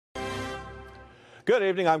Good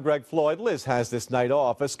evening, I'm Greg Floyd. Liz has this night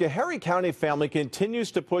off. A Schoharie County family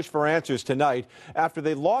continues to push for answers tonight after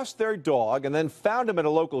they lost their dog and then found him at a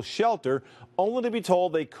local shelter, only to be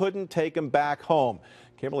told they couldn't take him back home.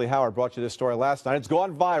 Kimberly Howard brought you this story last night. It's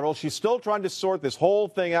gone viral. She's still trying to sort this whole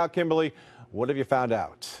thing out. Kimberly, what have you found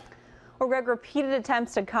out? Well, Greg, repeated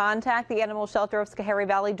attempts to contact the animal shelter of Schoharie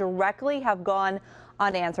Valley directly have gone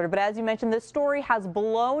unanswered. But as you mentioned, this story has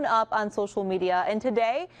blown up on social media. And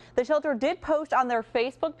today, the shelter did post on their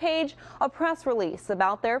Facebook page a press release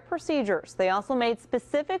about their procedures. They also made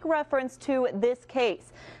specific reference to this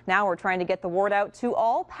case. Now we're trying to get the word out to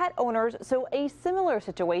all pet owners so a similar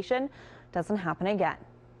situation doesn't happen again.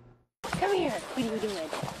 Come here. What are you doing?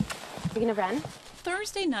 You gonna run?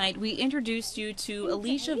 Thursday night, we introduced you to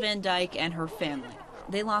Alysha VanDyke and her family.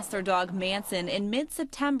 They lost their dog Manson in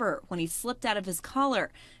mid-September when he slipped out of his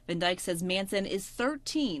collar. VanDyke says Manson is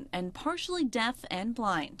 13 and partially deaf and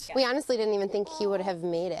blind. We honestly didn't even think he would have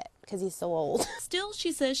made it because he's so old. Still,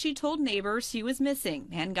 she says she told neighbors he was missing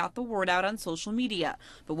and got the word out on social media.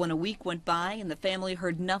 But when a week went by and the family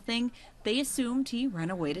heard nothing, they assumed he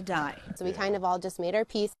ran away to die. So we kind of all just made our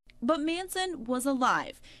peace. But Manson was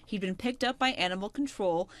alive. He'd been picked up by animal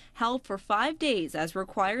control, held for 5 days as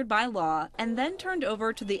required by law, and then turned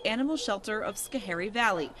over to the animal shelter of Schoharie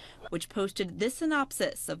Valley, which posted this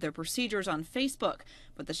synopsis of their procedures on Facebook.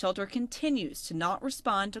 But the shelter continues to not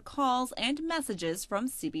respond to calls and messages from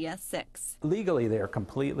CBS 6. Legally, they're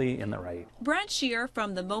completely in the right. Brad Shear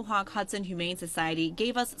from the Mohawk Hudson Humane Society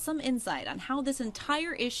gave us some insight on how this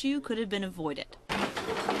entire issue could have been avoided.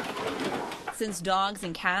 Since dogs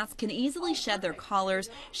and cats can easily shed their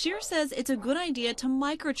collars, Shear says it's a good idea to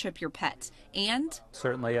microchip your pet and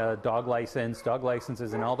certainly a dog license. Dog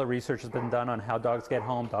licenses and all the research has been done on how dogs get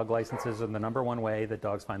home. Dog licenses are the #1 way that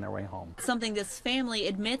dogs find their way home. Something this family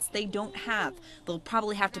admits they don't have. They'll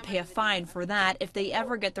probably have to pay a fine for that if they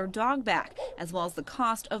ever get their dog back, as well as the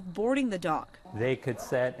cost of boarding the dog. They could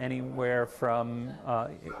set anywhere from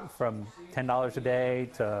 $10 a day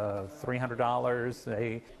to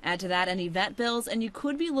 $300. Add to that any vet bills, and you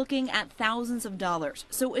could be looking at thousands of dollars.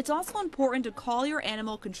 So it's also important to call your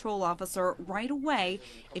animal control officer right away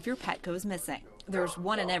if your pet goes missing. There's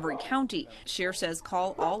one in every county. Shear says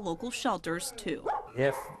call all local shelters too.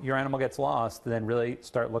 If your animal gets lost, then really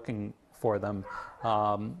start looking for them.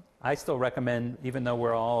 I still recommend, even though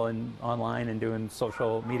we're all online and doing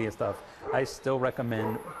social media stuff, I still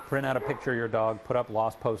recommend print out a picture of your dog, put up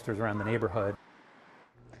lost posters around the neighborhood.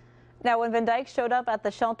 Now, when VanDyke showed up at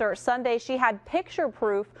the shelter Sunday, she had picture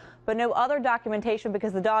proof, but no other documentation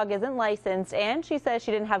because the dog isn't licensed, and she says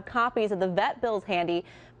she didn't have copies of the vet bills handy.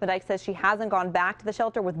 VanDyke says she hasn't gone back to the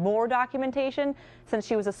shelter with more documentation since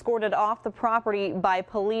she was escorted off the property by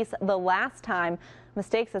police the last time.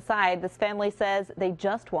 Mistakes aside, this family says they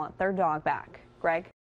just want their dog back. Greg?